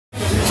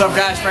What's up,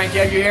 guys? Frankie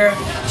Edgar here.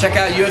 Check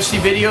out UFC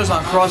videos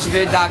on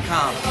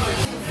crossvid.com.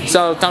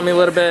 So tell me a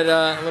little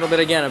bit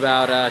again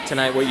about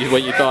tonight. What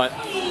you thought?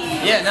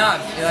 Yeah,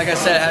 like I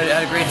said, I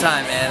had a great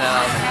time, man.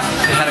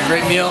 Had a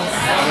great meal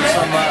with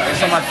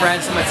some of my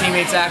friends, some of my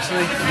teammates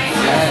actually,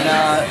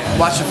 and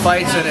watched the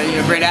fights. And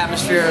a great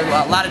atmosphere.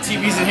 A lot of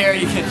TVs in here.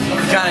 You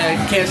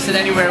can't sit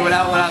anywhere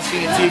without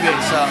seeing a TV.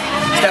 So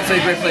it's definitely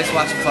a great place to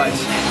watch the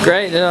fights.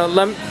 Great.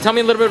 Tell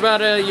me a little bit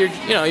about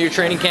your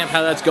training camp,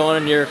 how that's going,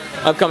 and your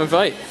upcoming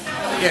fight.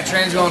 Yeah,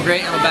 training's going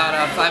great. I'm about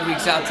 5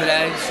 weeks out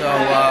today, so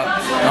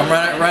I'm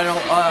right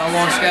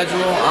along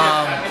schedule.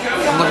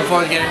 I'm looking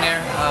forward to getting there.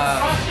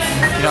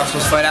 I'm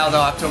supposed to fight Aldo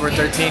October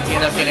 13th. He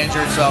ended up getting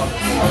injured, so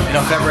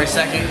February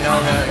 2nd,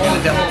 we're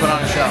gonna definitely put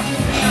on a show.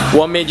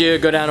 What made you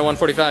go down to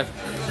 145?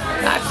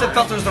 I just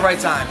felt it was the right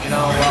time.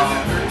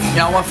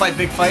 I want to fight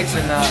big fights,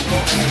 and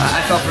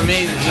I felt for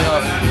me,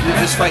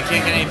 this fight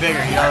can't get any bigger.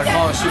 They're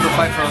calling it a super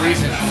fight for a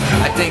reason.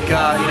 I think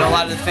a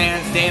lot of the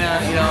fans, Dana,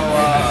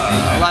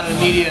 a lot of the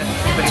media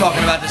have been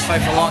talking about this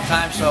fight for a long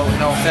time. So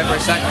February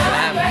 2nd is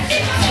gonna happen.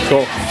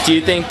 Cool. Do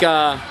you think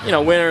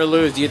win or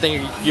lose? Do you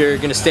think you're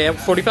gonna stay up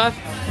 45?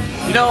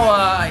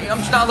 I'm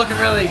just not looking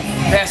really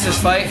past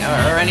this fight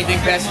or anything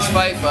past this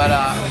fight, but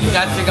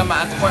I think I'm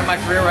at the point in my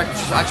career where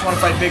I just want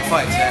to fight big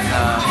fights, and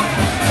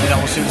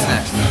we'll see what's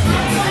next.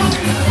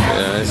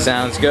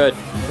 Sounds good.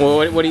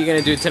 Well, what are you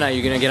gonna do tonight?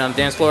 You gonna get on the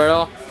dance floor at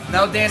all?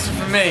 No dancing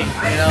for me.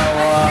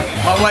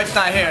 My wife's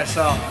not here,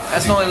 so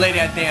that's the only lady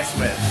I dance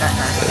with.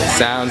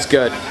 Sounds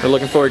good. We're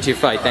looking forward to your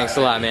fight. Thanks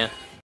a lot, man.